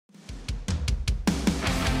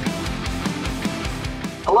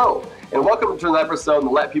Hello, and welcome to another episode of the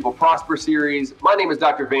Let People Prosper series. My name is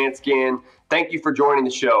Dr. Van Skin. Thank you for joining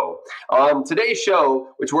the show. On today's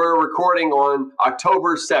show, which we're recording on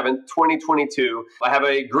October 7th, 2022, I have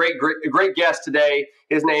a great guest today.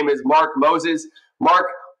 His name is Mark Moses. Mark,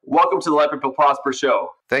 welcome to the Let People Prosper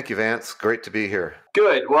show. Thank you, Vance. Great to be here.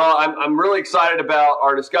 Good. Well, I'm really excited about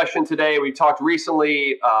our discussion today. We talked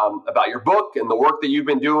recently about your book and the work that you've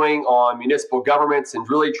been doing on municipal governments and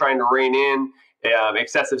really trying to rein in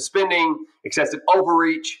excessive spending, excessive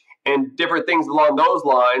overreach, and different things along those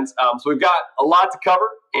lines. So we've got a lot to cover,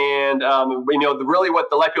 and really what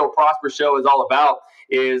the Let People Prosper show is all about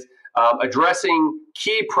is addressing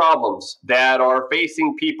key problems that are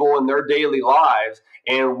facing people in their daily lives.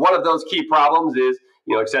 And one of those key problems is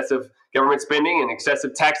excessive government spending and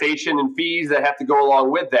excessive taxation and fees that have to go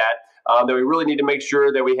along with that. That we really need to make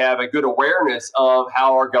sure that we have a good awareness of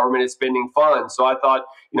how our government is spending funds. So I thought,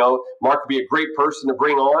 Mark would be a great person to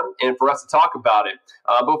bring on and for us to talk about it.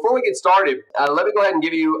 Before we get started, let me go ahead and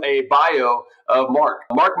give you a bio of Mark.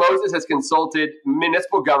 Mark Moses has consulted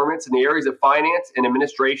municipal governments in the areas of finance and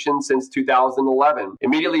administration since 2011.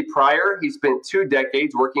 Immediately prior, he spent 2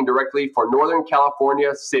 decades working directly for Northern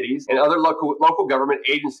California cities and other local government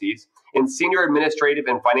agencies in senior administrative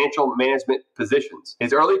and financial management positions.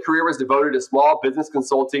 His early career was devoted to small business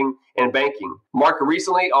consulting and banking. Mark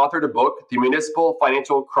recently authored a book, The Municipal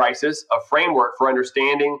Financial Crisis, a framework for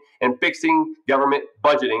understanding and fixing government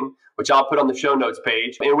budgeting, which I'll put on the show notes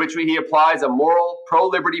page, in which he applies a moral,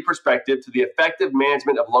 pro-liberty perspective to the effective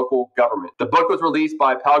management of local government. The book was released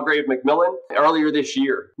by Palgrave Macmillan earlier this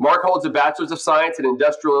year. Mark holds a Bachelor's of Science in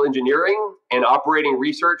Industrial Engineering and Operating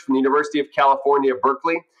Research from the University of California,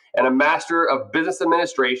 Berkeley, and a Master of Business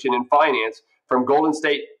Administration and Finance from Golden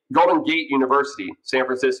Gate University, San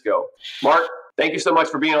Francisco. Mark, thank you so much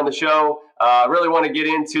for being on the show. I really want to get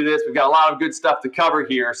into this. We've got a lot of good stuff to cover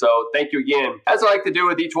here, so thank you again. As I like to do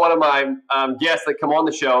with each one of my guests that come on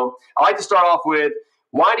the show, I like to start off with,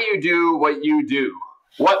 why do you do what you do?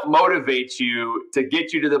 What motivates you to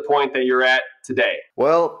get you to the point that you're at today?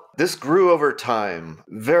 Well, this grew over time.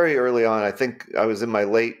 Very early on, I think I was in my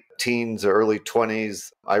late teens or early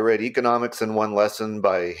 20s. I read Economics in One Lesson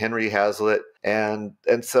by Henry Hazlitt. And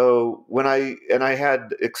so when I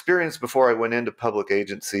had experience before I went into public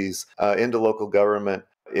agencies, into local government,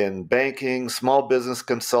 in banking, small business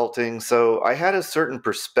consulting. So I had a certain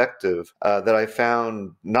perspective that I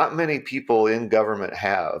found not many people in government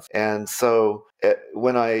have. And so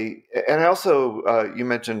I also, you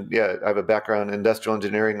mentioned, I have a background in industrial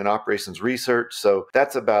engineering and operations research. So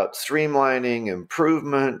that's about streamlining,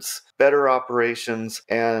 improvements, better operations.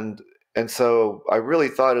 And so I really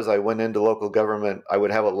thought as I went into local government, I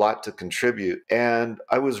would have a lot to contribute. And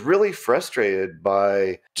I was really frustrated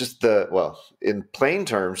by just in plain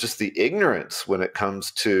terms, just the ignorance when it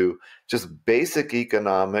comes to just basic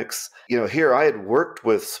economics. Here I had worked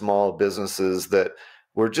with small businesses that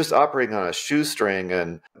were just operating on a shoestring,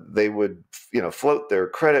 and they would, float their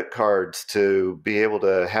credit cards to be able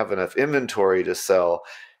to have enough inventory to sell.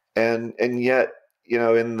 And yet,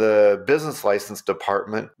 in the business license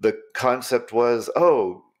department, the concept was,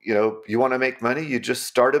 you want to make money, you just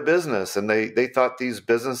start a business. And they thought these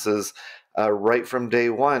businesses right from day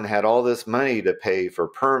one had all this money to pay for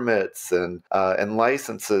permits and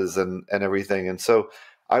licenses and everything. And so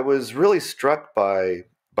I was really struck by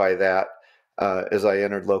that as I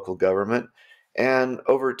entered local government. And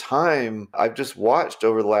over time, I've just watched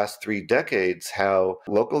over the last 3 decades how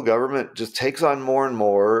local government just takes on more and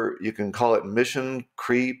more. You can call it mission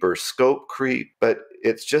creep or scope creep, but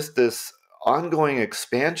it's just this ongoing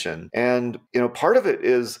expansion. And, part of it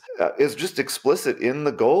is just explicit in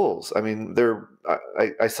the goals. I mean,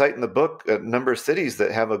 I cite in the book a number of cities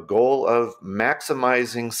that have a goal of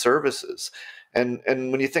maximizing services. And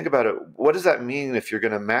when you think about it, what does that mean if you're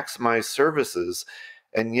going to maximize services?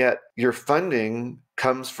 And yet your funding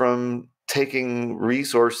comes from taking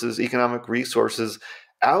economic resources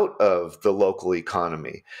out of the local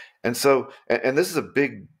economy. And so, and this is a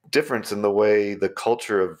big difference in the way the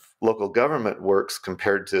culture of local government works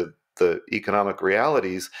compared to the economic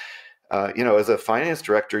realities. As a finance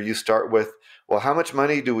director, you start with, well, how much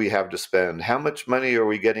money do we have to spend? How much money are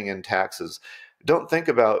we getting in taxes? Don't think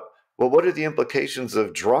about, well, what are the implications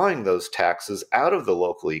of drawing those taxes out of the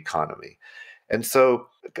local economy? And so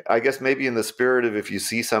I guess maybe in the spirit of if you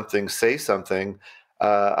see something, say something,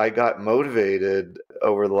 I got motivated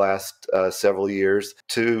over the last several years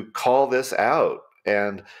to call this out.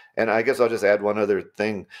 And I guess I'll just add one other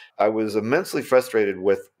thing. I was immensely frustrated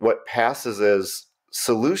with what passes as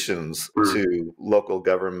solutions to local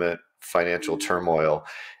government financial turmoil.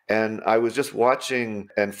 And I was just watching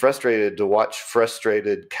and frustrated to watch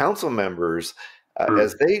frustrated council members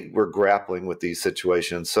as they were grappling with these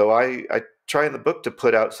situations. So I try in the book to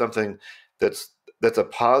put out something that's a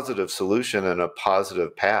positive solution and a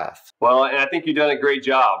positive path. Well, and I think you've done a great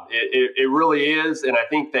job. It really is. And I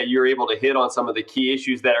think that you're able to hit on some of the key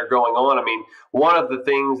issues that are going on. I mean, one of the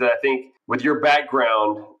things that I think with your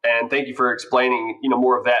background, and thank you for explaining,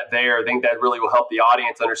 more of that there. I think that really will help the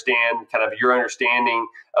audience understand kind of your understanding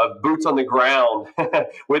of boots on the ground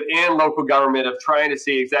within local government, of trying to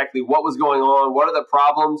see exactly what was going on, what are the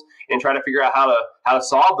problems, and trying to figure out how to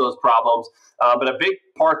solve those problems. But a big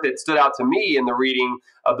part that stood out to me in the reading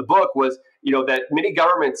of the book was, that many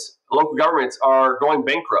governments, local governments, are going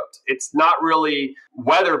bankrupt. It's not really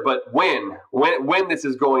whether, but when this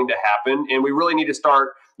is going to happen, and we really need to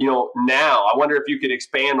start, now. I wonder if you could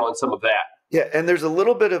expand on some of that. Yeah, and there's a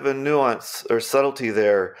little bit of a nuance or subtlety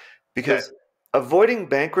there, because avoiding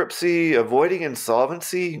bankruptcy, avoiding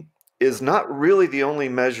insolvency is not really the only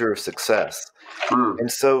measure of success.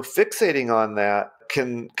 And so fixating on that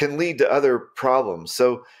can lead to other problems.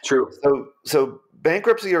 So True. So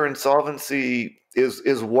bankruptcy or insolvency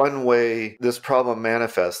is one way this problem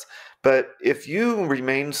manifests. But if you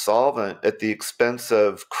remain solvent at the expense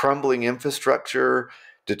of crumbling infrastructure,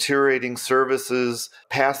 deteriorating services,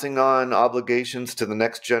 passing on obligations to the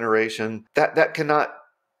next generation, that cannot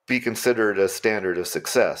be considered a standard of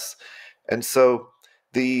success. And so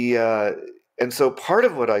part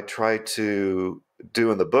of what I try to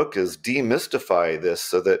do in the book is demystify this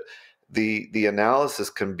so that the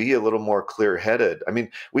analysis can be a little more clear-headed. I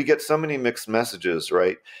mean, we get so many mixed messages,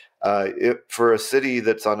 right? For a city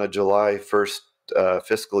that's on a July 1st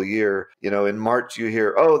fiscal year, in March you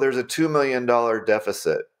hear, oh, there's a $2 million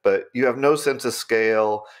deficit, but you have no sense of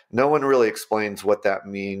scale. No one really explains what that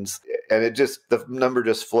means. And the number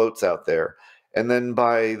just floats out there. And then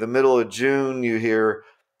by the middle of June, you hear,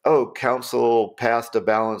 oh, council passed a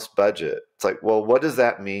balanced budget. It's like, well, what does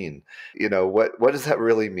that mean? What does that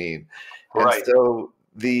really mean? Right. And so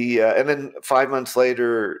and then 5 months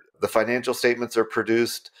later, the financial statements are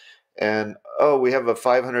produced, and oh, we have a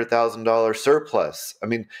 $500,000 surplus. I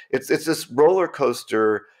mean, it's this roller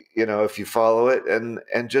coaster, if you follow it,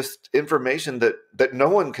 and just information that no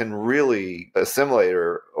one can really assimilate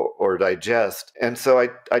or digest. And so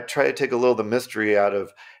I try to take a little of the mystery out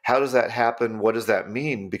of how does that happen? What does that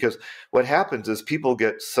mean? Because what happens is people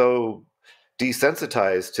get so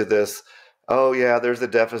desensitized to this. Oh yeah, there's a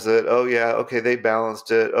deficit. Oh yeah, okay, they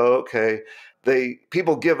balanced it. Oh, okay.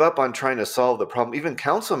 People give up on trying to solve the problem. Even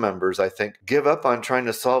council members, I think, give up on trying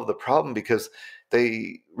to solve the problem because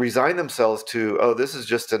they resign themselves to, oh, this is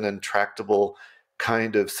just an intractable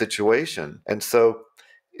kind of situation. And so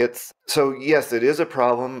yes, it is a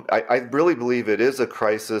problem. I really believe it is a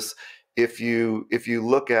crisis if you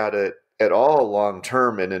look at it at all long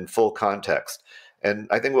term and in full context. And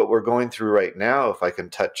I think what we're going through right now, if I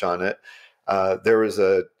can touch on it, there was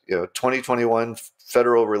a 2021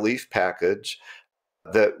 federal relief package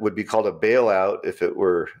that would be called a bailout if it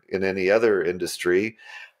were in any other industry,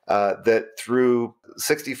 that threw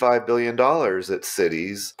 $65 billion at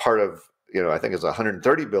cities, part of, I think it's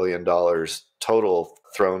 $130 billion total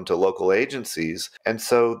thrown to local agencies. And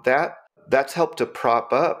so that's helped to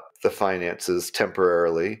prop up the finances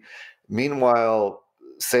temporarily. Meanwhile,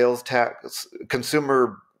 sales tax,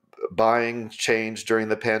 consumer buying changed during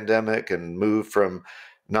the pandemic and moved from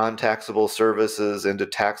non-taxable services into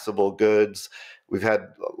taxable goods. We've had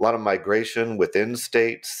a lot of migration within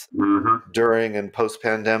states during and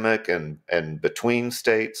post-pandemic and between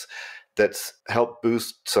states that's helped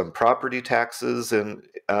boost some property taxes in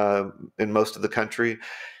most of the country.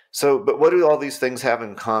 So, but what do all these things have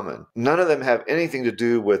in common? None of them have anything to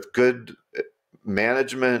do with good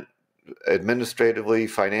management, administratively,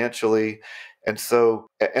 financially. And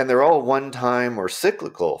they're all one-time or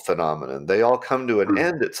cyclical phenomenon. They all come to an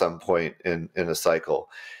end at some point in a cycle.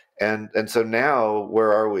 And so now,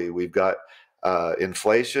 where are we? We've got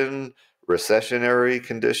inflation, recessionary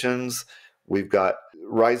conditions. We've got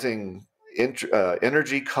rising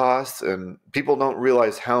energy costs, and people don't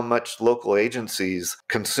realize how much local agencies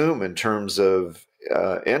consume in terms of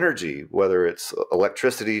energy, whether it's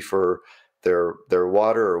electricity for their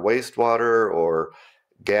water or wastewater, or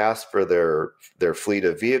gas for their fleet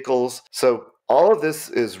of vehicles. So all of this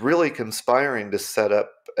is really conspiring to set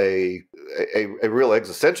up a real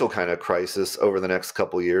existential kind of crisis over the next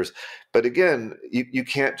couple of years. But again, you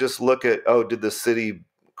can't just look at, oh, did the city,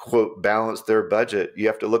 quote, balance their budget? You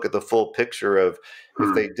have to look at the full picture of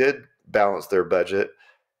if they did balance their budget,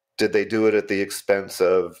 did they do it at the expense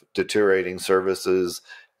of deteriorating services,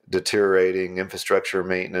 deteriorating infrastructure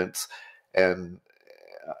maintenance, and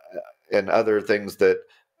and other things that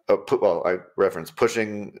I reference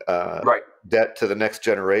pushing Right. debt to the next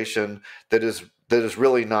generation that is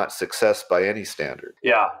really not success by any standard.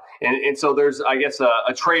 Yeah. And so there's, I guess,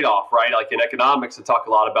 a trade off, right? Like in economics, I talk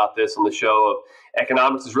a lot about this on the show. Of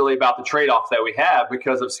economics is really about the trade off that we have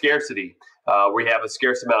because of scarcity. We have a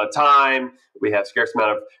scarce amount of time, we have scarce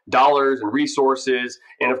amount of dollars and resources,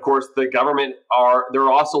 and of course, the government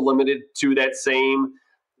they're also limited to that same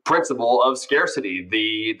principle of scarcity,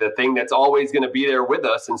 the thing that's always going to be there with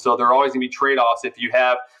us. And so there are always going to be trade-offs. If you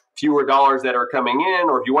have fewer dollars that are coming in,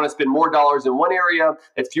 or if you want to spend more dollars in one area,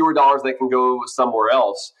 it's fewer dollars that can go somewhere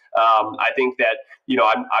else. I think that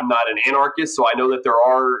I'm not an anarchist, so I know that there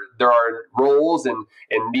are roles and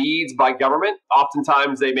needs by government.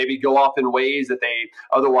 Oftentimes, they maybe go off in ways that they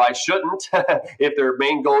otherwise shouldn't. If their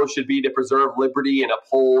main goal should be to preserve liberty and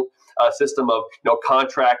uphold a system of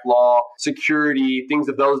contract law, security, things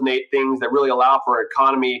of those things that really allow for an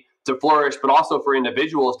economy to flourish, but also for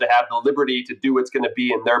individuals to have the liberty to do what's going to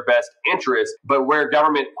be in their best interest. But where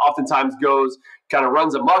government oftentimes kind of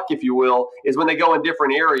runs amok, if you will, is when they go in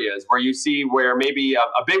different areas where you see where maybe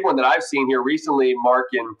a big one that I've seen here recently, Mark,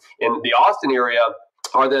 in the Austin area,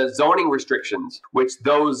 are the zoning restrictions, which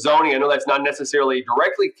those zoning, I know that's not necessarily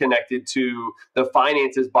directly connected to the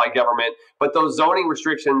finances by government, but those zoning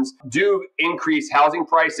restrictions do increase housing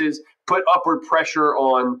prices, put upward pressure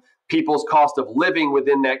on people's cost of living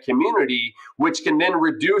within that community, which can then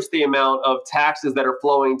reduce the amount of taxes that are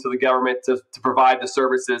flowing to the government to provide the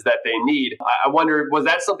services that they need. I wonder, was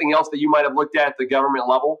that something else that you might have looked at the government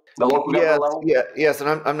level, the local government level? Yes, and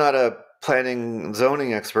I'm not a planning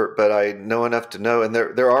zoning expert, but I know enough to know, and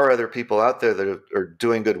there are other people out there that are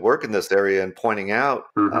doing good work in this area and pointing out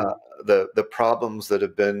the problems that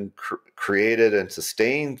have been created and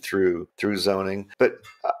sustained through zoning. But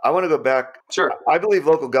I want to go back. Sure. I believe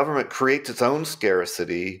local government creates its own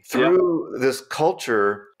scarcity through this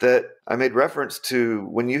culture that I made reference to.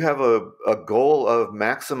 When you have a goal of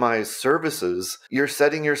maximize services, you're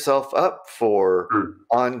setting yourself up for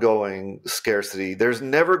ongoing scarcity. There's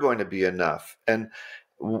never going to be enough. And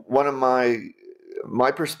one of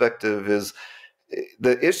my perspective is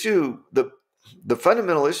the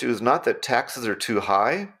fundamental issue is not that taxes are too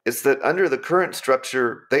high. It's that under the current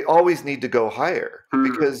structure, they always need to go higher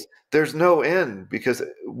because there's no end. Because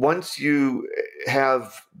once you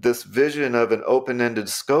have this vision of an open-ended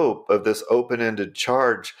scope, of this open-ended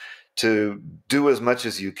charge to do as much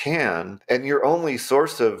as you can, and your only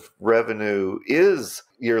source of revenue is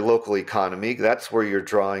your local economy, that's where you're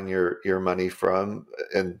drawing your money from.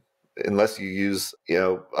 And unless you use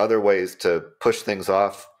other ways to push things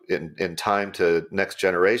off in time to next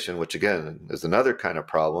generation, which again is another kind of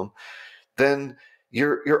problem, then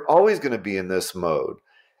you're always going to be in this mode.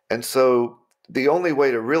 And so the only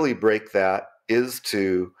way to really break that is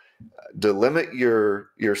to delimit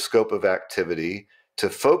your scope of activity, to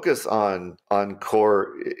focus on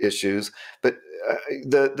core issues. But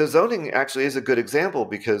the zoning actually is a good example,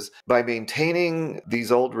 because by maintaining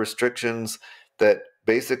these old restrictions that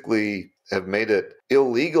basically have made it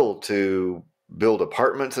illegal to build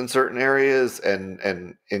apartments in certain areas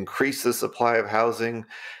and increase the supply of housing,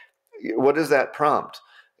 what does that prompt?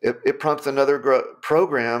 It prompts another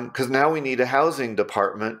program, because now we need a housing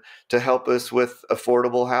department to help us with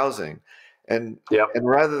affordable housing. And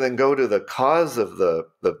rather than go to the cause of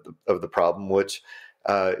the problem, which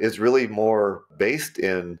is really more based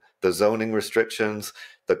in the zoning restrictions,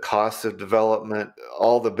 the cost of development,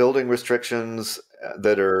 all the building restrictions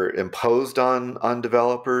that are imposed on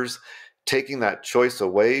developers, taking that choice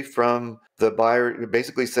away from the buyer,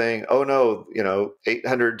 basically saying, oh no,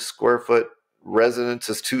 800 square foot residence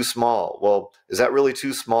is too small. Well, is that really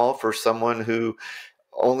too small for someone who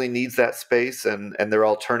only needs that space and their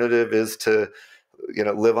alternative is to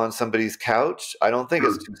live on somebody's couch? I don't think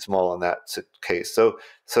it's too small in that case. So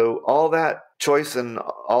all that choice and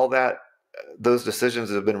all that, those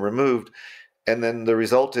decisions have been removed. And then the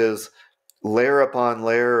result is layer upon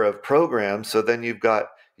layer of programs. So then you've got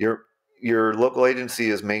your local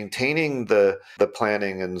agency is maintaining the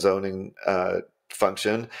planning and zoning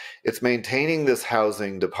function. It's maintaining this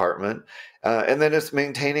housing department, and then it's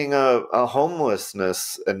maintaining a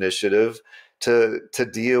homelessness initiative to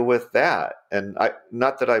deal with that. And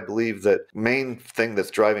not that I believe that main thing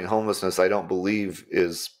that's driving homelessness, I don't believe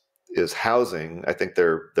is housing. I think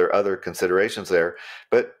there are other considerations there,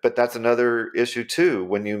 but that's another issue too.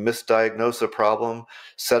 When you misdiagnose a problem,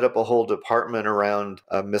 set up a whole department around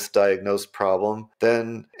a misdiagnosed problem,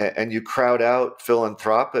 then and you crowd out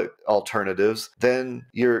philanthropic alternatives, then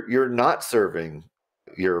you're not serving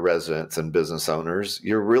your residents and business owners,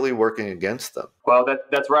 you're really working against them. Well,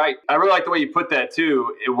 that's right. I really like the way you put that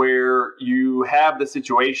too, where you have the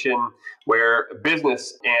situation where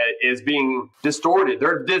business is being distorted.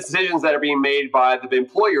 There are decisions that are being made by the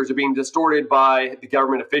employers are being distorted by the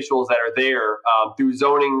government officials that are there through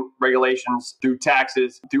zoning regulations, through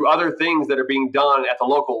taxes, through other things that are being done at the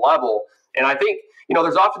local level. And I think,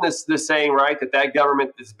 there's often this saying, right, that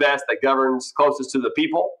government is best that governs closest to the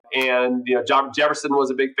people. And, John Jefferson was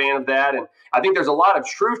a big fan of that. And I think there's a lot of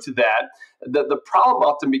truth to that. The problem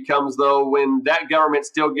often becomes, though, when that government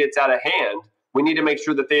still gets out of hand, we need to make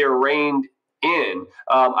sure that they are reined in.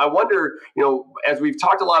 I wonder, as we've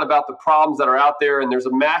talked a lot about the problems that are out there, and there's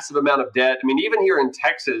a massive amount of debt. I mean, even here in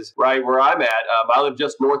Texas, right, where I'm at, I live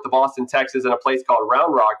just north of Austin, Texas, in a place called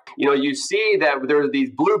Round Rock. You see that there are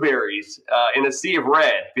these blueberries in a sea of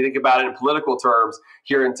red, if you think about it in political terms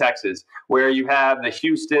here in Texas, where you have the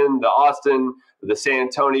Houston, the Austin, the San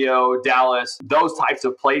Antonio, Dallas, those types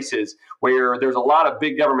of places where there's a lot of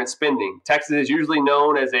big government spending. Texas is usually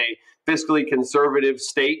known as a fiscally conservative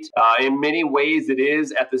state. In many ways, it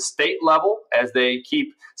is at the state level as they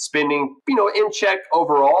keep spending, in check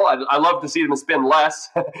overall. I love to see them spend less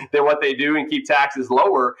than what they do and keep taxes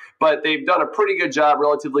lower, but they've done a pretty good job,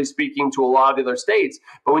 relatively speaking, to a lot of the other states.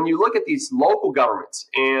 But when you look at these local governments,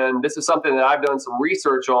 and this is something that I've done some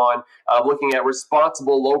research on, looking at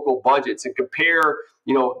responsible local budgets and compare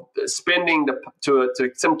spending to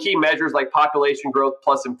some key measures like population growth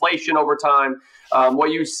plus inflation over time, what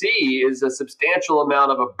you see is a substantial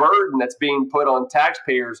amount of a burden that's being put on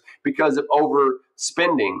taxpayers because of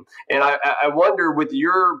overspending. And I wonder, with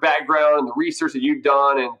your background and the research that you've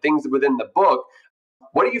done and things within the book,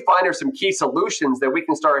 what do you find are some key solutions that we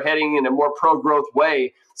can start heading in a more pro-growth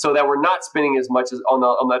way so that we're not spending as much as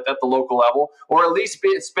at the local level, or at least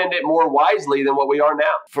spend it more wisely than what we are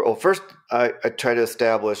now? First, I try to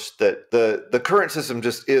establish that the current system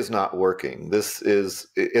just is not working.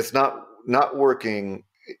 It's not working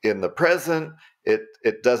in the present.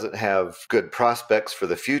 It doesn't have good prospects for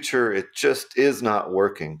the future. It just is not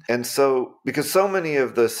working. And so, because so many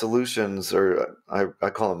of the solutions, or I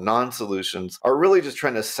call them non-solutions, are really just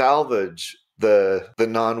trying to salvage the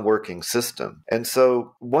non-working system. And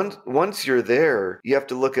so once you're there, you have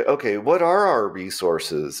to look at, okay, what are our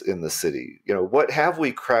resources in the city? What have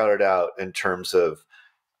we crowded out in terms of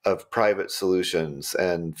private solutions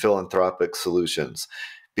and philanthropic solutions?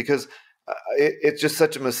 Because it's just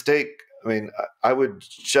such a mistake. I mean, I would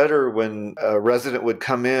shudder when a resident would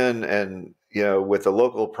come in and, with a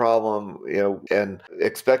local problem, and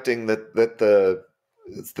expecting that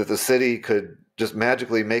the city could just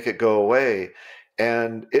magically make it go away.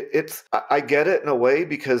 And I get it in a way,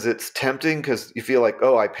 because it's tempting, because you feel like,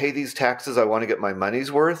 oh, I pay these taxes, I want to get my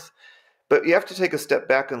money's worth. But you have to take a step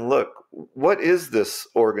back and look, what is this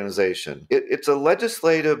organization? It's a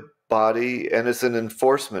legislative body, and it's an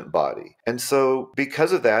enforcement body. And so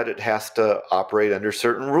because of that, it has to operate under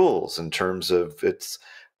certain rules in terms of its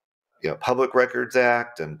Public Records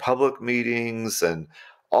Act and public meetings and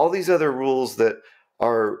all these other rules that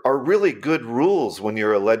are really good rules when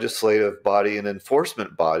you're a legislative body and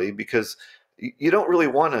enforcement body, because you don't really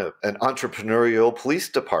want an entrepreneurial police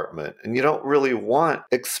department, and you don't really want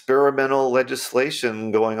experimental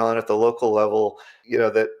legislation going on at the local level,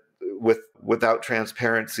 that without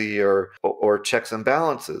transparency or checks and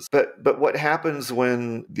balances. But what happens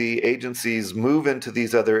when the agencies move into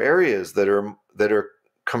these other areas that are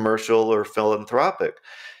commercial or philanthropic?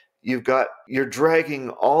 You're dragging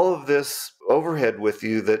all of this overhead with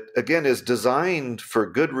you that, again, is designed for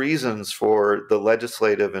good reasons, for the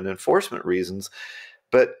legislative and enforcement reasons,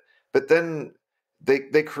 but then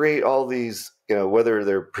they create all these, whether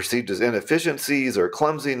they're perceived as inefficiencies or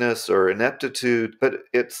clumsiness or ineptitude, but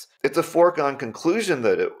it's a foregone conclusion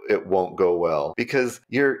that it won't go well, because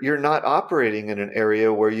you're not operating in an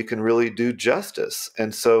area where you can really do justice.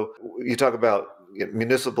 And so you talk about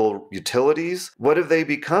municipal utilities. What have they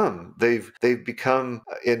become? They've become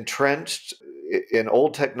entrenched in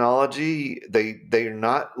old technology. They're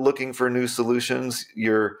not looking for new solutions.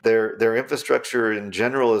 Their infrastructure in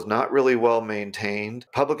general is not really well maintained.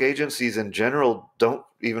 Public agencies in general don't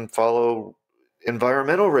even follow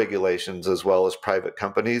environmental regulations as well as private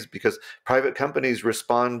companies, because private companies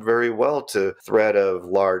respond very well to threat of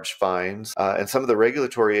large fines. And some of the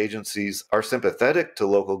regulatory agencies are sympathetic to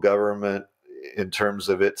local government in terms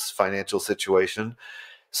of its financial situation.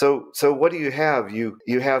 So what do you have?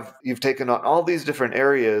 You've taken on all these different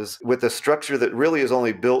areas with a structure that really is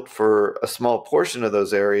only built for a small portion of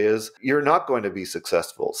those areas. You're not going to be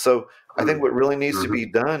successful. So I think what really needs to be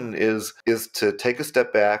done is to take a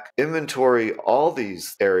step back, inventory all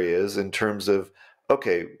these areas in terms of,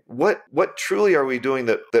 okay, what truly are we doing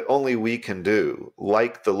that only we can do,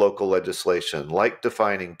 like the local legislation, like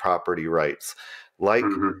defining property rights, like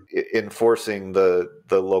Hmm. enforcing the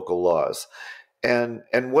local laws? And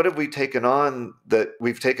what have we taken on that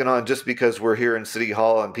we've taken on just because we're here in City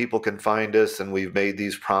Hall and people can find us and we've made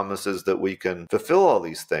these promises that we can fulfill all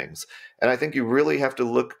these things? And I think you really have to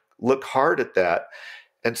look hard at that.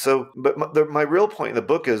 And so, but my real point in the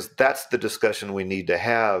book is that's the discussion we need to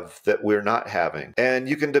have that we're not having. And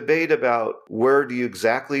you can debate about where do you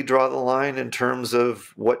exactly draw the line in terms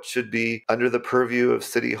of what should be under the purview of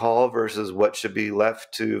City Hall versus what should be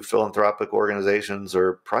left to philanthropic organizations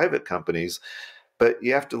or private companies. But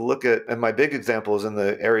you have to look at, and my big example is in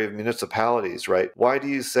the area of municipalities, right? Why do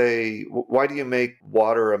you make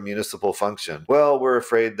water a municipal function? Well, we're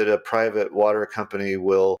afraid that a private water company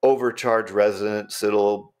will overcharge residents.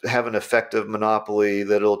 It'll have an effective monopoly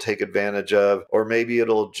that it'll take advantage of, or maybe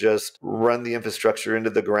it'll just run the infrastructure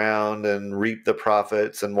into the ground and reap the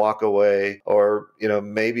profits and walk away, or,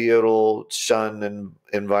 maybe it'll shun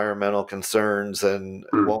environmental concerns and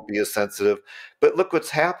won't be as sensitive. But look what's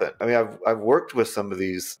happened. I mean, I've worked with some of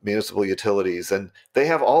these municipal utilities, and they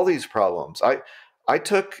have all these problems. I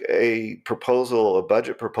took a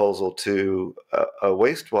budget proposal to a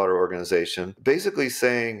wastewater organization, basically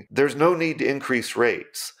saying there's no need to increase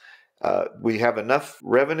rates. We have enough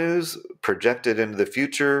revenues projected into the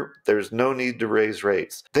future. There's no need to raise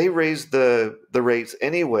rates. They raised the rates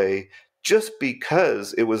anyway, just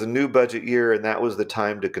because it was a new budget year and that was the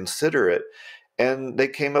time to consider it. And they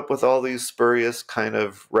came up with all these spurious kind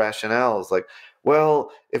of rationales like,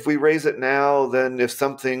 well, if we raise it now, then if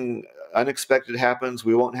something unexpected happens,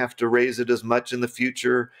 we won't have to raise it as much in the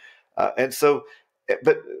future.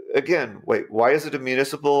 But again, wait, why is it a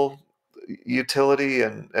municipal utility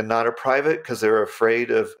and not a private? Because they're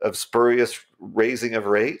afraid of spurious raising of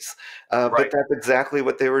rates. But Right. that's exactly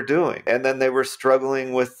what they were doing. And then they were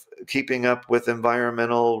struggling with keeping up with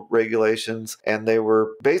environmental regulations, and they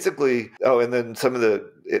were basically and then some of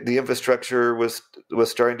the infrastructure was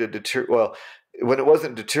starting to deteriorate. Well, when it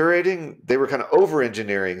wasn't deteriorating, they were kind of over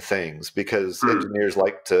engineering things because engineers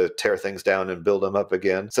like to tear things down and build them up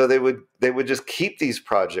again. So they would just keep these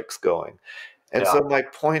projects going. And Yeah. so my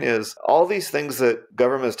point is, all these things that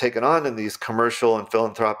government has taken on in these commercial and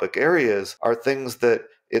philanthropic areas are things that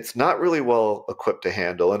it's not really well equipped to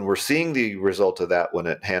handle. And we're seeing the result of that when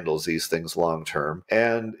it handles these things long term.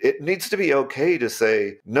 And it needs to be okay to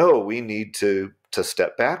say, no, we need to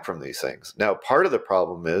step back from these things. Now, part of the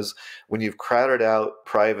problem is when you've crowded out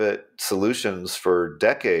private solutions for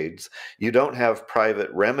decades, you don't have private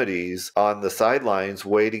remedies on the sidelines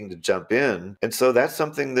waiting to jump in. And so that's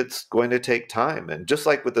something that's going to take time. And just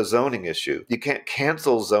like with the zoning issue, you can't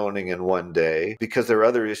cancel zoning in one day because there are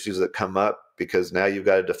other issues that come up, because now you've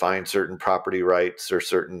got to define certain property rights or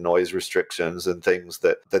certain noise restrictions and things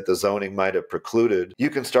that the zoning might have precluded.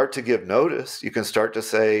 You can start to give notice. You can start to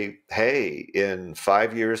say, hey, in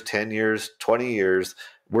 5 years, 10 years, 20 years,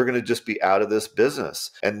 we're going to just be out of this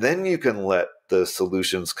business. And then you can let the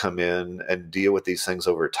solutions come in and deal with these things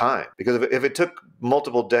over time. Because if it took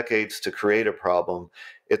multiple decades to create a problem,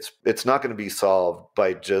 it's not going to be solved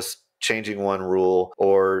by just changing one rule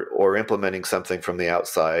or implementing something from the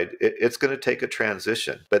outside. It's going to take a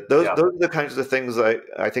transition. But those are the kinds of things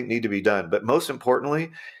I think need to be done. But most importantly,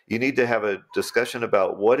 you need to have a discussion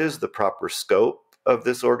about what is the proper scope of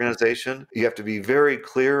this organization. You have to be very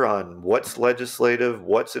clear on what's legislative,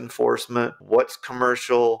 what's enforcement, what's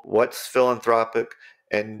commercial, what's philanthropic,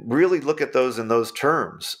 and really look at those in those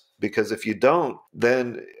terms. Because if you don't,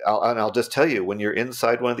 then I'll just tell you, when you're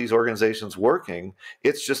inside one of these organizations working,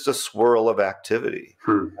 it's just a swirl of activity.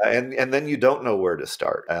 And then you don't know where to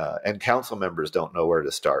start. And council members don't know where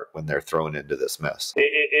to start when they're thrown into this mess.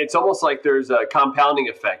 It's almost like there's a compounding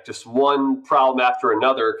effect. Just one problem after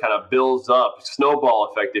another kind of builds up,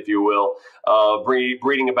 snowball effect, if you will,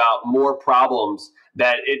 breeding about more problems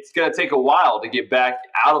that it's going to take a while to get back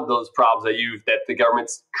out of those problems that the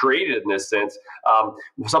government's created in this sense.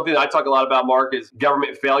 Something that I talk a lot about, Mark, is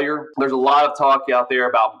government failure. There's a lot of talk out there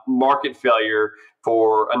about market failure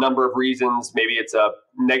for a number of reasons. Maybe it's a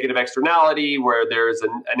negative externality where there's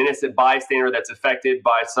an innocent bystander that's affected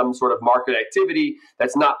by some sort of market activity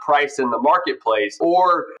that's not priced in the marketplace,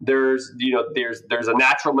 or there's a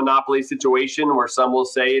natural monopoly situation where some will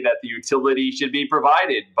say that the utility should be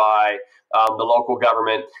provided by the local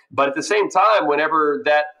government. But at the same time, whenever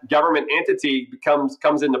that government entity comes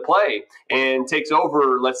into play and takes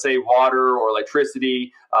over, let's say, water or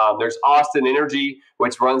electricity, there's Austin Energy,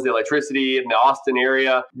 which runs the electricity in the Austin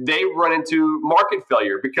area. They run into market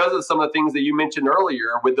failure because of some of the things that you mentioned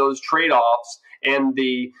earlier with those trade-offs and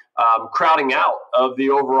the crowding out of the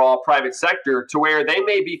overall private sector, to where they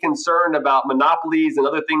may be concerned about monopolies and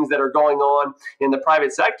other things that are going on in the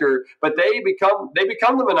private sector, but they become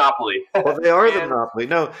the monopoly. Well, they are the monopoly.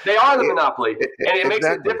 No, they are the monopoly, and it makes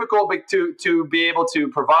it exactly. difficult to be able to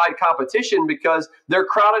provide competition, because they're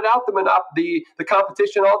crowded out the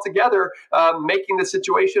competition altogether, making the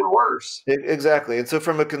situation worse. Exactly. And so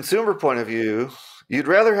from a consumer point of view, you'd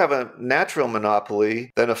rather have a natural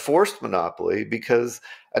monopoly than a forced monopoly, because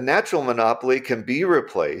a natural monopoly can be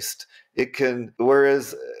replaced.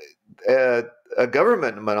 Whereas a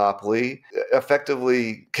government monopoly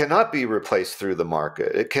effectively cannot be replaced through the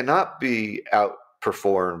market. It cannot be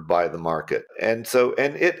outperformed by the market. And so,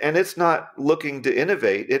 it's not looking to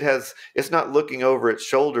innovate. It's not looking over its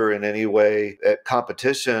shoulder in any way at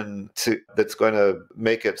competition that's going to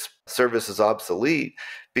make its services obsolete,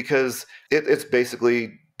 because it's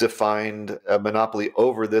basically defined a monopoly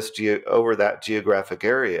over that geographic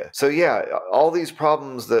area. So yeah, all these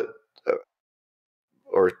problems that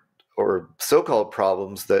or so-called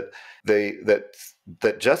problems that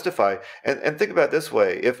justify, and think about it this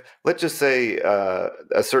way: if, let's just say,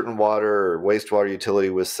 a certain water or wastewater utility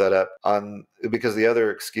was set up because the other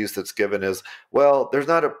excuse that's given is, well, there's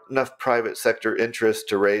not enough private sector interest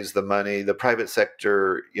to raise the money. The private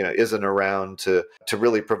sector, isn't around to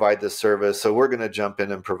really provide this service, so we're going to jump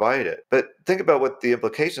in and provide it. But think about what the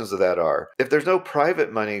implications of that are. If there's no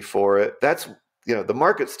private money for it, that's the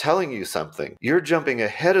market's telling you something. You're jumping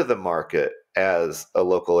ahead of the market as a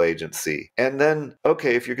local agency. And then,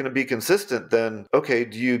 okay, if you're going to be consistent, then, okay,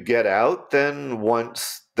 do you get out then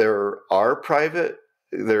once there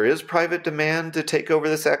is private demand to take over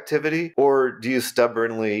this activity? Or do you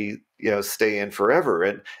stubbornly, stay in forever?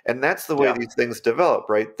 And that's the way these things develop,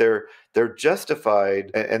 right? They're justified.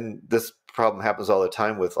 And this problem happens all the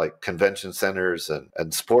time with like convention centers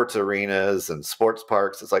and sports arenas and sports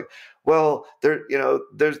parks. It's like, well,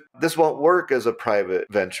 this won't work as a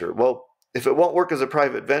private venture. Well, if it won't work as a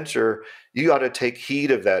private venture, you ought to take heed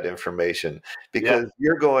of that information, because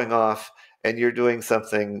you're going off and you're doing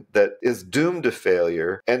something that is doomed to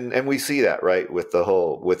failure. And we see that, right,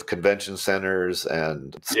 with convention centers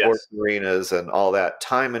and sports arenas and all that,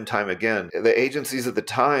 time and time again. The agencies at the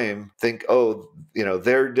time think, oh,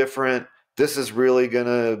 they're different. This is really going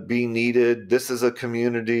to be needed. This is a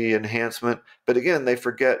community enhancement. But again, they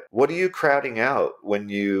forget, what are you crowding out when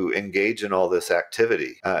you engage in all this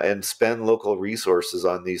activity and spend local resources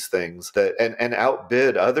on these things and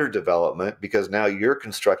outbid other development, because now you're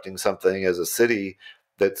constructing something as a city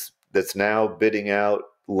that's now bidding out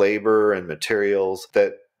labor and materials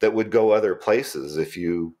that would go other places if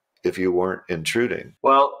you weren't intruding.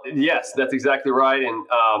 Well, yes, that's exactly right. And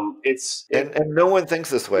and no one thinks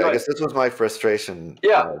this way. Right. I guess this was my frustration,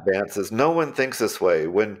 Vance, is no one thinks this way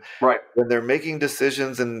when they're making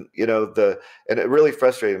decisions. And and it really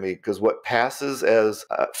frustrated me, because what passes as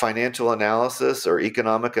financial analysis or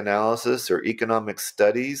economic analysis or economic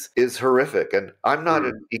studies is horrific. And I'm not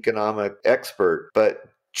an economic expert, but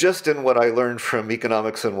just in what I learned from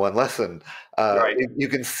Economics in One Lesson, you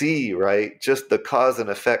can see, right, just the cause and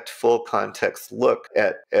effect, full context look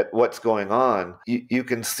at what's going on. You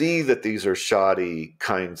can see that these are shoddy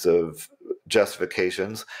kinds of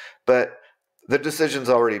justifications, but the decision's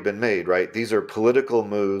already been made, right? These are political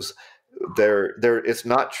moves. It's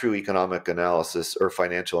not true economic analysis or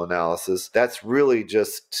financial analysis. That's really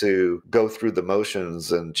just to go through the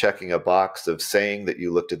motions and checking a box of saying that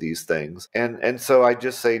you looked at these things. And so I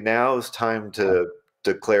just say now is time to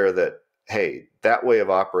declare that, hey, that way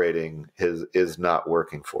of operating is not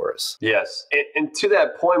working for us. Yes. And to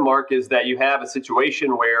that point, Mark, is that you have a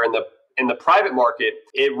situation where in the private market,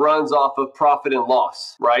 it runs off of profit and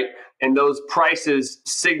loss, right? And those prices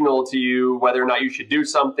signal to you whether or not you should do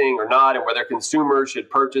something or not, and whether consumers should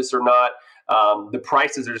purchase or not. The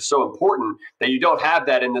prices are so important that you don't have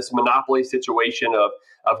that in this monopoly situation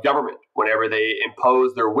of government whenever they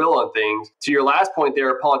impose their will on things. To your last point, there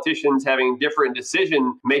are politicians having different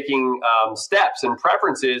decision-making steps and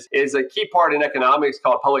preferences is a key part in economics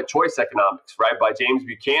called public choice economics, right, by James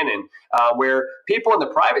Buchanan, where people in the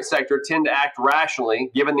private sector tend to act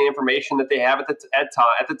rationally given the information that they have at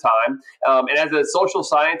the time. And as a social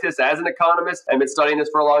scientist, as an economist, I've been studying this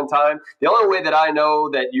for a long time. The only way that I know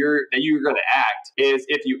that you're going to act is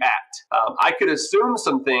if you act. I could assume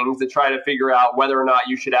some things to try to figure out whether or not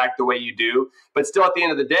you should act the way you do, but still at the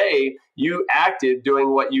end of the day, you acted doing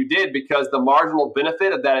what you did because the marginal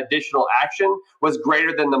benefit of that additional action was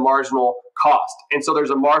greater than the marginal cost. And so there's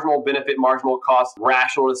a marginal benefit, marginal cost,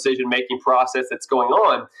 rational decision-making process that's going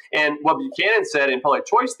on. And what Buchanan said in public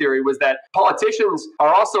choice theory was that politicians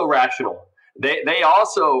are also rational. They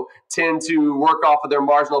also tend to work off of their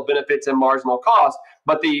marginal benefits and marginal costs.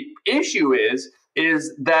 But the issue is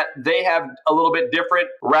that they have a little bit different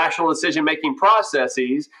rational decision-making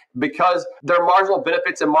processes because their marginal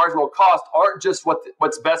benefits and marginal costs aren't just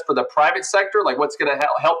what's best for the private sector, like what's going to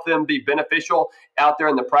help them be beneficial out there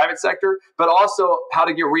in the private sector, but also how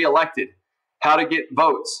to get reelected, how to get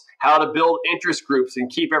votes, how to build interest groups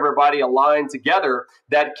and keep everybody aligned together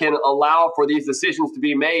that can allow for these decisions to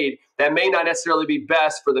be made that may not necessarily be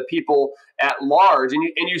best for the people at large. And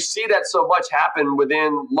you see that so much happen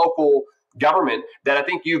within local government that I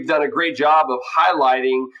think you've done a great job of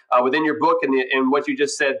highlighting within your book and what you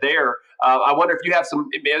just said there. I wonder if you have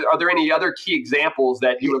are there any other key examples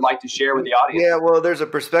that you would like to share with the audience? Yeah, well, there's a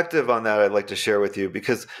perspective on that I'd like to share with you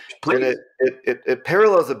because it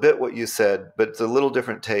parallels a bit what you said, but it's a little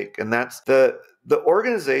different take. And that's the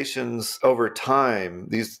organizations over time,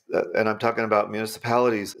 and I'm talking about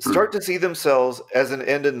municipalities, start to see themselves as an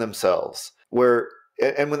end in themselves,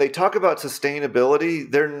 and when they talk about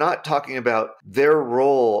sustainability, they're not talking about their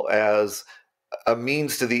role as a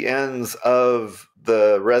means to the ends of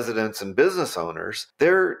the residents and business owners.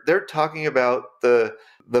 They're talking about the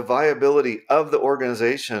viability of the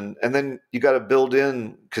organization. And then you got to build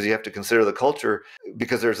in, because you have to consider the culture,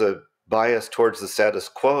 because there's a bias towards the status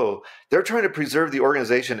quo. They're trying to preserve the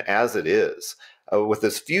organization as it is, with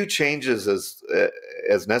as few changes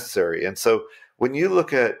as necessary. And so when you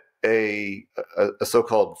look at a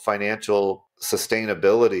so-called financial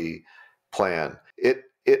sustainability plan,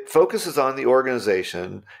 it focuses on the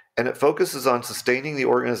organization, and it focuses on sustaining the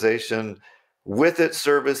organization with its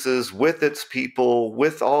services, with its people,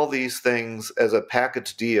 with all these things as a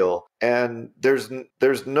package deal. And there's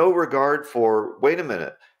no regard for, wait a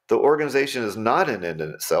minute, the organization is not an end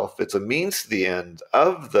in itself. It's a means to the end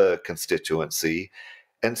of the constituency.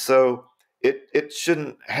 And so it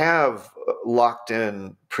shouldn't have locked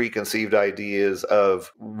in preconceived ideas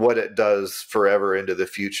of what it does forever into the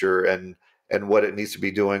future and what it needs to be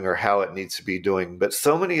doing or how it needs to be doing. But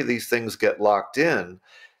so many of these things get locked in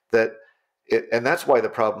and that's why the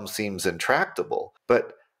problem seems intractable.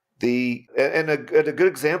 But a good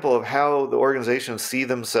example of how the organizations see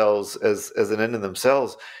themselves as an end in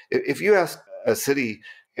themselves, if you ask a city,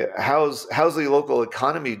 how's the local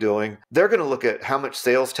economy doing, they're going to look at how much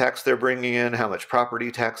sales tax they're bringing in, how much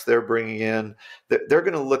property tax they're bringing in. They're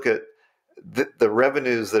going to look at the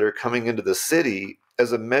revenues that are coming into the city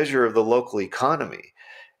as a measure of the local economy.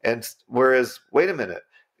 And whereas, wait a minute,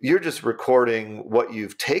 you're just recording what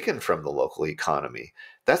you've taken from the local economy.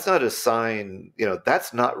 That's not a sign,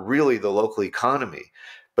 that's not really the local economy.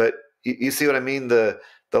 But you see what I mean? The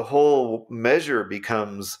whole measure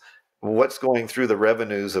becomes what's going through the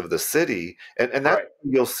revenues of the city. And that, right,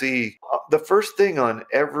 you'll see the first thing on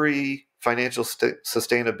every financial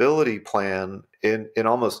sustainability plan in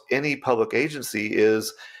almost any public agency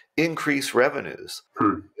is increase revenues.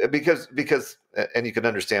 Because and you can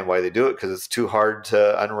understand why they do it, because it's too hard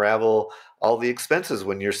to unravel all the expenses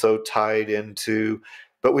when you're so tied into,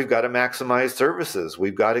 but we've got to maximize services.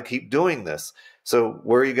 We've got to keep doing this. So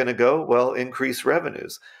where are you going to go? Well, increase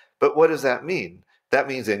revenues. But what does that mean? That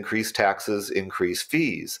means increase taxes, increase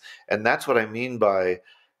fees. And that's what I mean by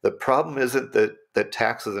the problem isn't that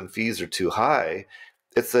taxes and fees are too high.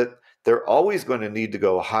 It's that they're always going to need to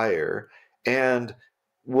go higher, and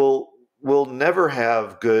we'll never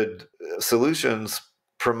have good solutions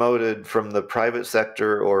promoted from the private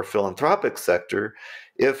sector or philanthropic sector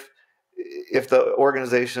if the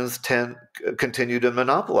organizations continue to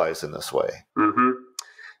monopolize in this way. Mm-hmm.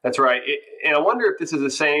 That's right. And I wonder if this is the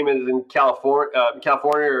same as in California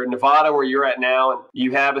or Nevada, where you're at now. And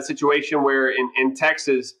you have a situation where in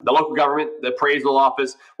Texas, the local government, the appraisal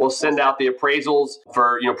office, will send out the appraisals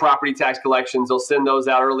for property tax collections. They'll send those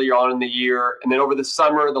out earlier on in the year. And then over the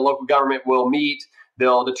summer, the local government will meet.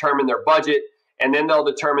 They'll determine their budget. And then they'll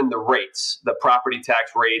determine the rates, the property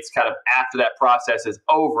tax rates, kind of after that process is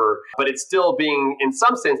over. But it's still being, in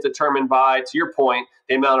some sense, determined by, to your point,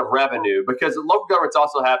 the amount of revenue. Because local governments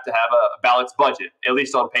also have to have a balanced budget, at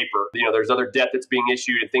least on paper. There's other debt that's being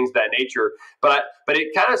issued and things of that nature. But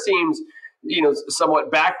it kind of seems,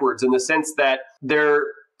 somewhat backwards in the sense that they're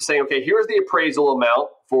saying, okay, here's the appraisal amount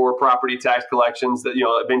for property tax collections that,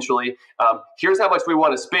 eventually, here's how much we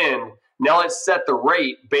want to spend. Now let's set the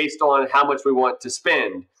rate based on how much we want to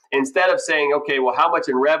spend, instead of saying, okay, well, how much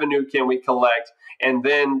in revenue can we collect? and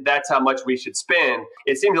then that's how much we should spend.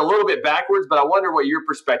 It seems a little bit backwards, but I wonder what your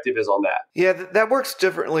perspective is on that. Yeah, that works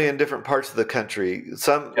differently in different parts of the country.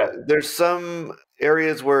 Okay. There's some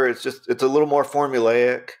areas where it's a little more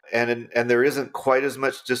formulaic, and there isn't quite as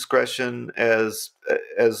much discretion as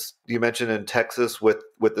you mentioned in Texas with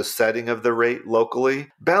the setting of the rate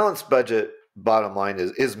locally. Balanced budget, bottom line,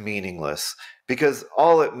 is meaningless, because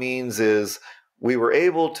all it means is we were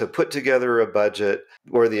able to put together a budget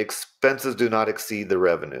where the expenses do not exceed the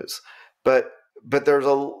revenues. But there's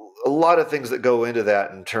a lot of things that go into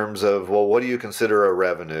that in terms of, well, what do you consider a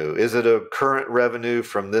revenue? Is it a current revenue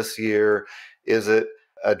from this year? Is it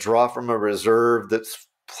a draw from a reserve that's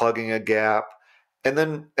plugging a gap? And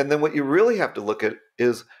then what you really have to look at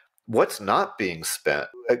is what's not being spent.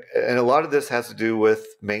 And a lot of this has to do with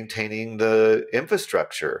maintaining the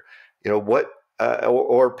infrastructure,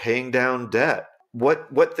 or paying down debt.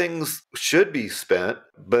 What things should be spent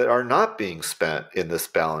but are not being spent in this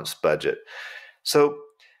balanced budget? So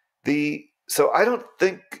I don't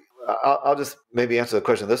think, I'll just maybe answer the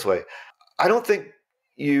question this way. I don't think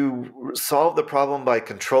you solve the problem by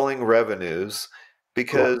controlling revenues,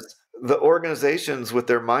 because the organizations with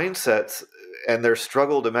their mindsets and their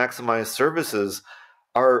struggle to maximize services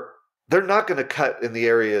they're not going to cut in the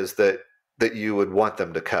areas that you would want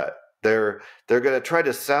them to cut. They're going to try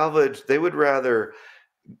to salvage. They would rather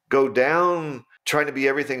go down trying to be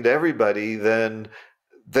everything to everybody than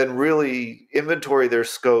really inventory their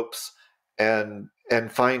scopes and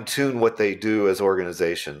fine tune what they do as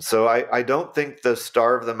organizations. So I don't think the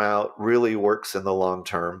starve them out really works in the long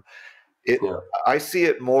term. I see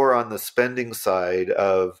it more on the spending side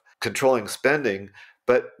of controlling spending,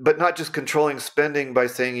 but not just controlling spending by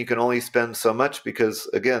saying you can only spend so much, because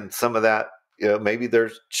again, some of that, maybe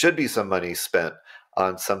there should be some money spent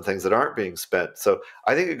on some things that aren't being spent. So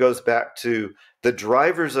I think it goes back to the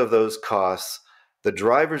drivers of those costs. The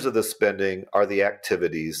drivers of the spending are the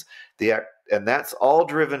activities, and that's all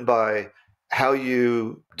driven by how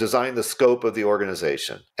you design the scope of the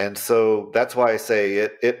organization. And so that's why I say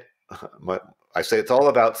it's all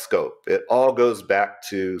about scope. It all goes back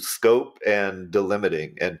to scope and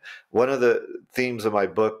delimiting. And one of the themes of my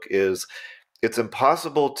book is it's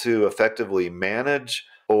impossible to effectively manage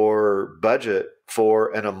or budget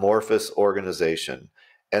for an amorphous organization.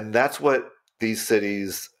 And that's what these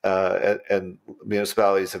cities and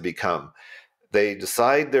municipalities have become. They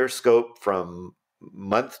decide their scope from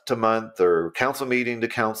month to month or council meeting to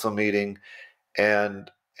council meeting, and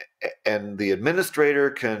the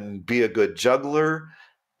administrator can be a good juggler,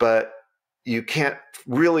 but you can't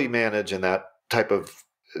really manage in that type of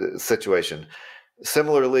situation.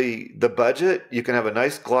 Similarly, the budget, you can have a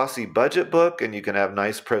nice glossy budget book and you can have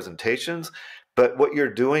nice presentations, but what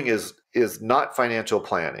you're doing is not financial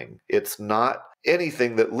planning. It's not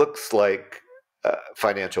anything that looks like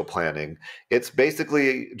financial planning. It's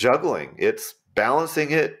basically juggling. It's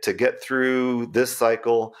balancing it to get through this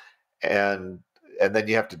cycle, and then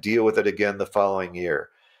you have to deal with it again the following year.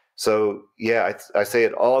 So yeah, I say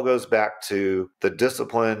it all goes back to the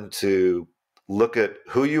discipline to look at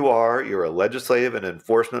who you are. You're a legislative and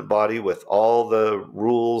enforcement body with all the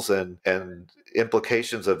rules and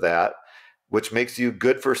implications of that, which makes you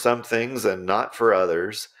good for some things and not for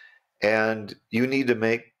others. And you need to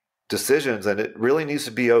make decisions, and it really needs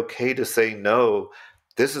to be okay to say, no,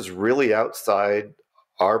 this is really outside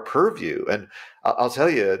our purview. And I'll tell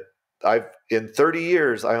you, in 30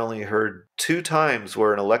 years, I only heard 2 times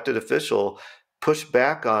where an elected official pushed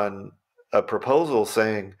back on a proposal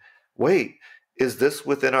saying, wait, is this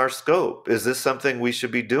within our scope? Is this something we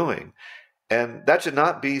should be doing? And that should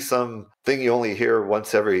not be something you only hear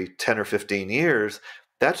once every 10 or 15 years.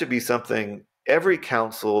 That should be something every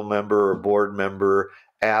council member or board member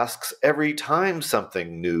asks every time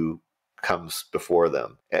something new comes before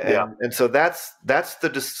them. And so that's the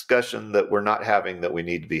discussion that we're not having that we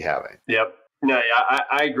need to be having. Yep. No, yeah,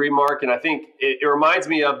 I agree, Mark, and I think it reminds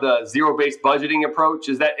me of the zero-based budgeting approach.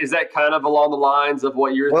 Is that kind of along the lines of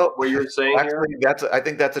what you're saying actually, here? I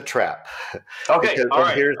think that's a trap. Okay, all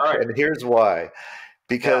right. And here's why.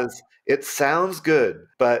 Because it sounds good,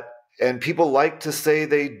 and people like to say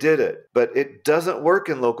they did it, but it doesn't work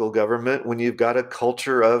in local government when you've got a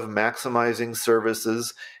culture of maximizing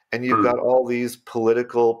services and you've got all these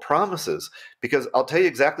political promises. Because I'll tell you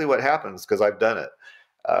exactly what happens, because I've done it.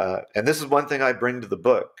 And this is one thing I bring to the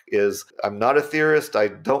book is I'm not a theorist. I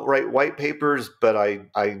don't write white papers, but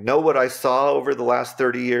I know what I saw over the last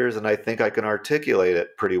 30 years, and I think I can articulate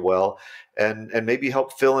it pretty well and maybe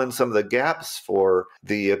help fill in some of the gaps for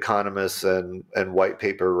the economists and white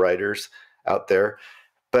paper writers out there.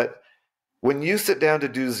 But when you sit down to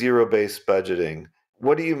do zero-based budgeting,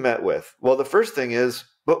 what are you met with? Well, the first thing is,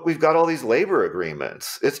 but we've got all these labor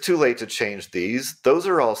agreements. It's too late to change these. Those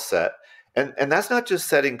are all set. And that's not just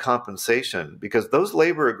setting compensation, because those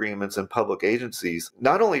labor agreements in public agencies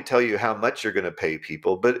not only tell you how much you're going to pay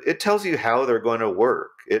people, but it tells you how they're going to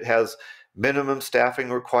work. It has minimum staffing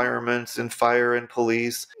requirements in fire and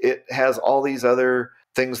police. It has all these other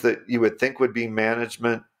things that you would think would be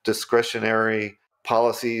management discretionary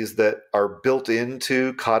policies that are built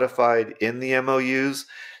into, codified in the MOUs.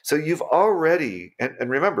 So you've already, and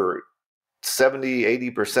remember, 70,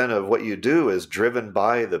 80% of what you do is driven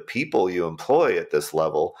by the people you employ at this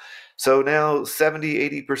level. So now 70,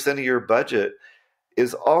 80% of your budget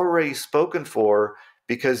is already spoken for,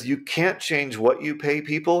 because you can't change what you pay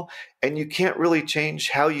people and you can't really change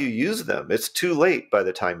how you use them. It's too late by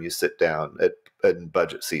the time you sit down in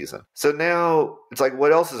budget season. So now it's like,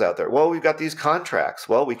 what else is out there? Well, we've got these contracts.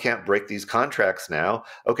 Well, we can't break these contracts now.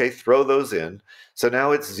 Okay, throw those in. So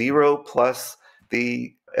now it's zero plus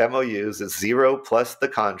the MOUs, it's zero plus the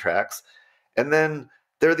contracts. And then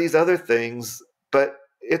there are these other things, but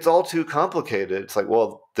it's all too complicated. It's like,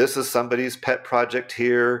 well, this is somebody's pet project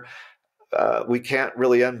here. We can't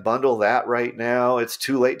really unbundle that right now. It's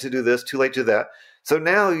too late to do this, too late to do that. So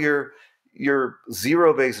now your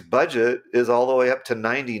zero-based budget is all the way up to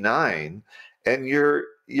 99, and you're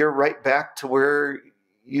right back to where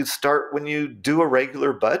you start when you do a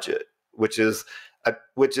regular budget, which is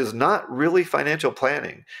not really financial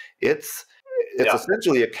planning. It's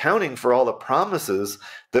essentially accounting for all the promises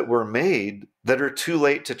that were made that are too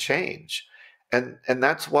late to change, and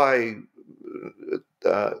that's why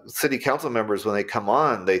city council members, when they come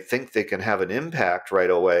on, they think they can have an impact right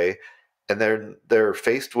away, and they're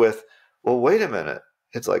faced with, well, wait a minute.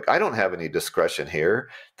 It's like, I don't have any discretion here.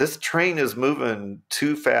 This train is moving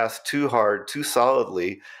too fast, too hard, too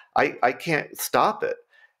solidly. I can't stop it.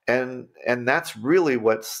 And that's really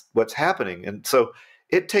what's happening. And so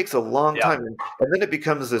it takes a long time. And then it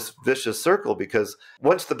becomes this vicious circle, because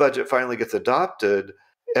once the budget finally gets adopted,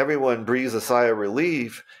 everyone breathes a sigh of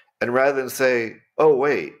relief. And rather than say, oh,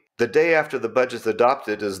 wait, the day after the budget's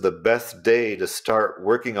adopted is the best day to start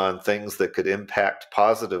working on things that could impact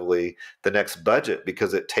positively the next budget,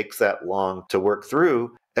 because it takes that long to work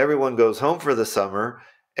through, everyone goes home for the summer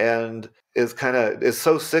and is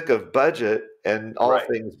so sick of budget and all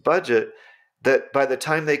things budget that by the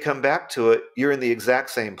time they come back to it, you're in the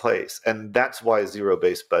exact same place. And that's why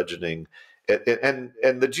zero-based budgeting, and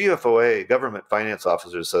the GFOA, Government Finance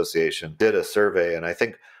Officers Association, did a survey, and I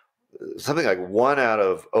think something like 1 out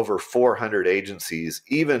of over 400 agencies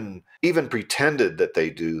even pretended that they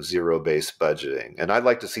do zero-based budgeting. And I'd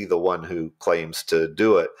like to see the one who claims to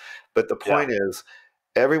do it. But the point is,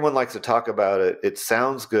 everyone likes to talk about it. It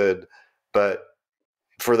sounds good, but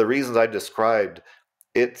for the reasons I described,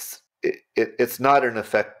 it's not an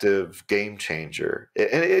effective game changer.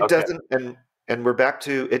 And it doesn't, and we're back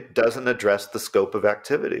to, it doesn't address the scope of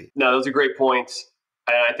activity. No, those are great points.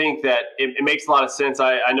 And I think that it makes a lot of sense.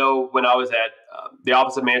 I know when I was at the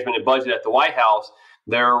Office of Management and Budget at the White House,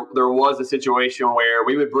 there was a situation where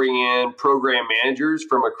we would bring in program managers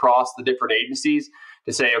from across the different agencies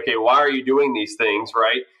to say, okay, why are you doing these things,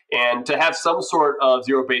 right? And to have some sort of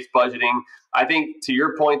zero-based budgeting. I think, to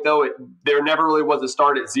your point, though, there never really was a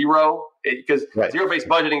start at zero, because zero-based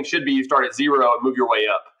budgeting should be you start at zero and move your way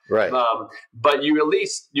up. Right. But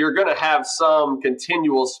you're going to have some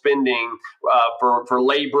continual spending for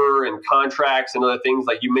labor and contracts and other things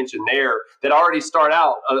like you mentioned there that already start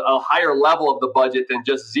out a higher level of the budget than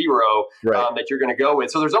just zero that you're going to go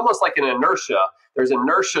with. So there's almost like an inertia. There's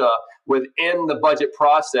inertia within the budget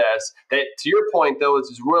process that, to your point, though,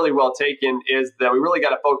 is really well taken, is that we really got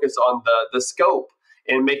to focus on the scope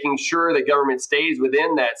and making sure that government stays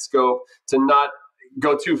within that scope to not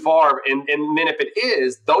go too far. And then if it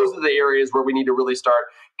is, those are the areas where we need to really start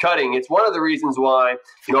cutting. It's one of the reasons why,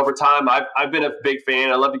 over time, I've been a big fan.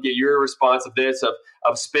 I'd love to get your response of this,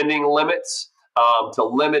 of spending limits, to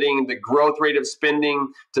limiting the growth rate of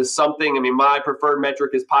spending to something. I mean, my preferred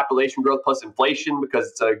metric is population growth plus inflation, because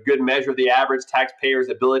it's a good measure of the average taxpayer's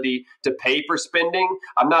ability to pay for spending.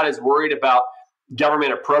 I'm not as worried about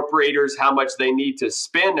government appropriators, how much they need to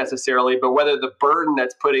spend necessarily, but whether the burden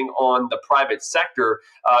that's putting on the private sector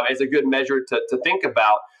is a good measure to think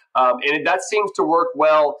about. And that seems to work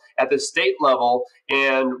well at the state level.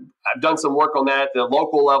 And I've done some work on that at the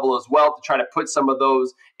local level as well to try to put some of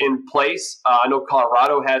those in place. I know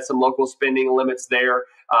Colorado has some local spending limits there.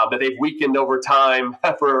 that they've weakened over time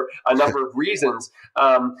for a number of reasons.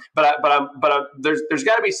 There's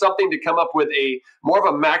got to be something to come up with a more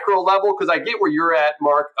of a macro level, because I get where you're at,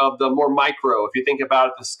 Mark, of the more micro, if you think about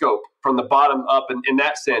it, the scope from the bottom up in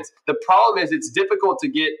that sense. The problem is it's difficult to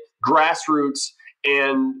get grassroots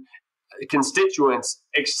and constituents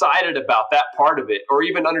excited about that part of it, or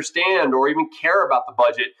even understand or even care about the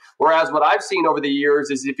budget. Whereas what I've seen over the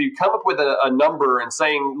years is if you come up with a number and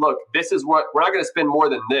saying, look, this is what we're not going to spend more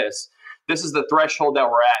than this. This is the threshold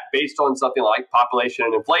that we're at based on something like population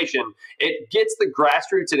and inflation. It gets the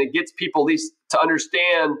grassroots and it gets people at least to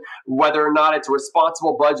understand whether or not it's a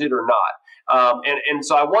responsible budget or not. And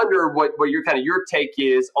so I wonder what your take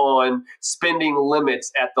is on spending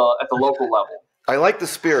limits at the local level. I like the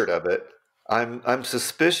spirit of it. I'm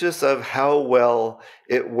suspicious of how well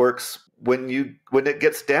it works when it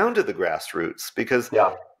gets down to the grassroots, because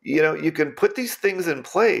you can put these things in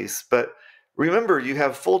place, but remember, you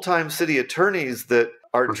have full-time city attorneys that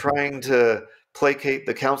are trying to placate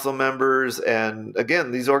the council members, and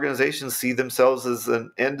again, these organizations see themselves as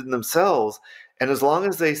an end in themselves. And as long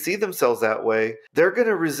as they see themselves that way, they're going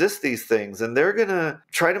to resist these things and they're going to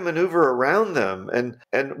try to maneuver around them.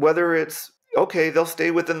 And whether it's okay, they'll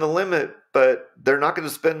stay within the limit, but they're not going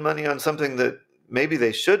to spend money on something that maybe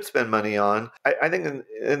they should spend money on. I think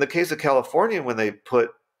in the case of California, when they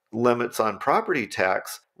put limits on property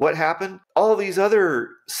tax, what happened? All these other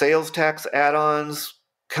sales tax add-ons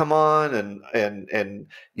come on, and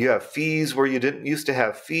you have fees where you didn't used to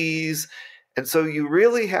have fees. And so you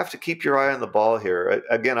really have to keep your eye on the ball here.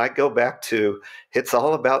 Again, I go back to, it's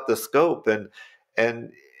all about the scope,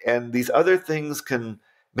 and these other things can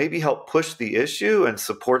maybe help push the issue and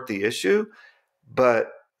support the issue,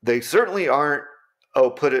 but they certainly aren't,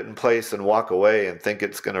 put it in place and walk away and think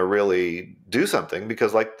it's going to really do something.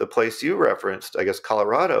 Because like the place you referenced, I guess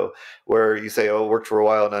Colorado, where you say, it worked for a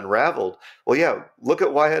while and unraveled. Well, yeah, look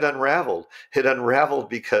at why it unraveled. It unraveled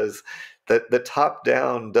because the top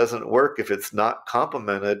down doesn't work if it's not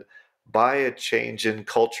complemented by a change in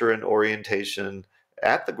culture and orientation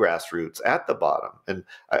at the grassroots, at the bottom. And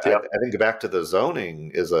I think back to the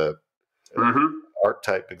zoning is a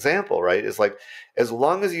archetype example, right? It's like, as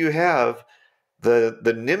long as you have the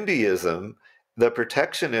NIMBYism, the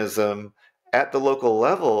protectionism at the local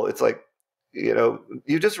level, it's like,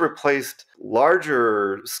 you just replaced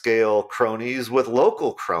larger scale cronies with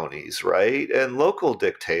local cronies, right? And local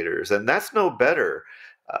dictators. And that's no better.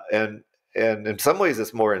 And in some ways,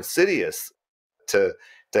 it's more insidious to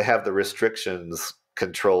have the restrictions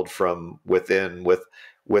controlled from within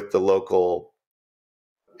with the local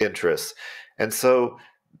interests. And so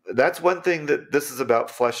that's one thing that this is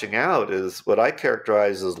about fleshing out, is what I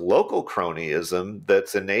characterize as local cronyism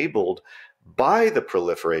that's enabled by the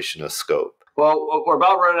proliferation of scope. Well, we're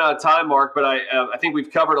about running out of time, Mark, but I think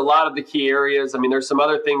we've covered a lot of the key areas. I mean, there's some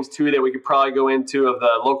other things, too, that we could probably go into of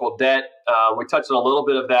the local debt. We touched on a little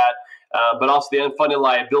bit of that, but also the unfunded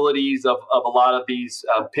liabilities of a lot of these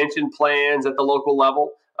pension plans at the local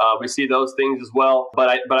level. We see those things as well.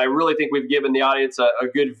 But I really think we've given the audience a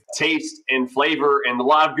good taste and flavor and a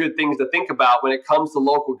lot of good things to think about when it comes to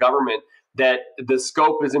local government, that the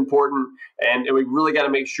scope is important. And we really got to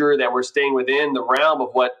make sure that we're staying within the realm of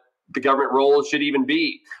what the government role should even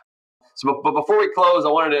be. So, but before we close, I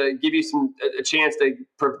wanted to give you a chance to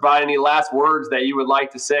provide any last words that you would like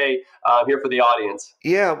to say here for the audience.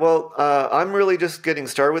 Yeah, well, I'm really just getting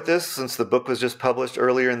started with this since the book was just published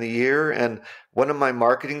earlier in the year. And one of my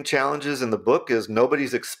marketing challenges in the book is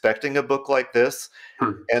nobody's expecting a book like this.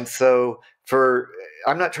 And so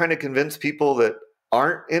I'm not trying to convince people that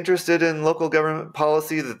aren't interested in local government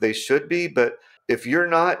policy that they should be. But if you're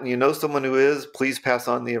not and you know someone who is, please pass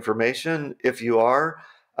on the information. If you are,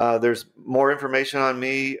 there's more information on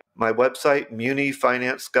me. My website,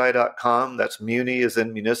 munifinanceguy.com. That's Muni as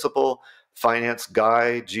in municipal,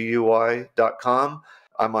 financeguy, GUI.com.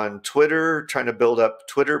 I'm on Twitter, trying to build up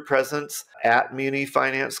Twitter presence at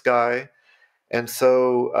munifinanceguy. And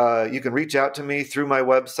so you can reach out to me through my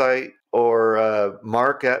website or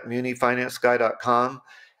mark at munifinanceguy.com.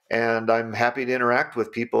 And I'm happy to interact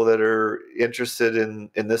with people that are interested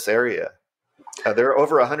in this area. There are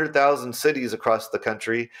over 100,000 cities across the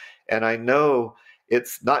country, and I know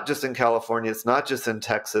it's not just in California, it's not just in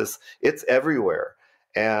Texas, it's everywhere.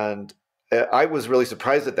 And I was really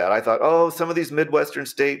surprised at that. I thought, some of these Midwestern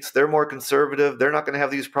states, they're more conservative, they're not going to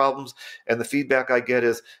have these problems. And the feedback I get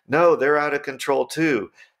is, no, they're out of control too.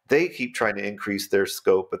 They keep trying to increase their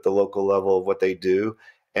scope at the local level of what they do,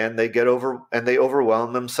 and they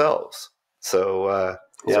overwhelm themselves. So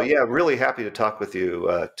So yeah, really happy to talk with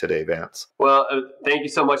you today, Vance. Well, thank you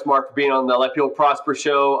so much, Mark, for being on the Let People Prosper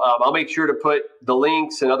show. I'll make sure to put the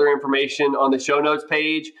links and other information on the show notes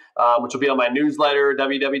page, which will be on my newsletter,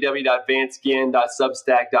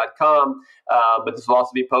 www.vanceginn.substack.com. But this will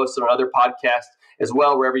also be posted on other podcasts as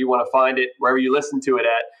well, wherever you want to find it, wherever you listen to it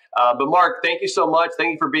at. But Mark, thank you so much.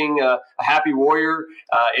 Thank you for being a happy warrior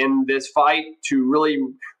in this fight to really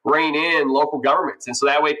rein in local governments. And so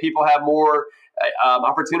that way people have more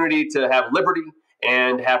opportunity to have liberty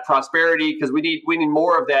and have prosperity, because we need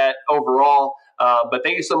more of that overall. But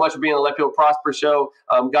thank you so much for being on the Let People Prosper show.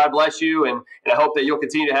 God bless you, and I hope that you'll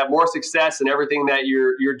continue to have more success in everything that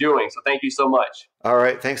you're doing. So thank you so much. All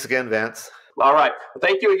right. Thanks again, Vance. All right. Well,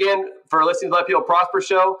 thank you again for listening to the Let People Prosper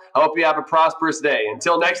show. I hope you have a prosperous day.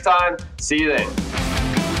 Until next time, see you then.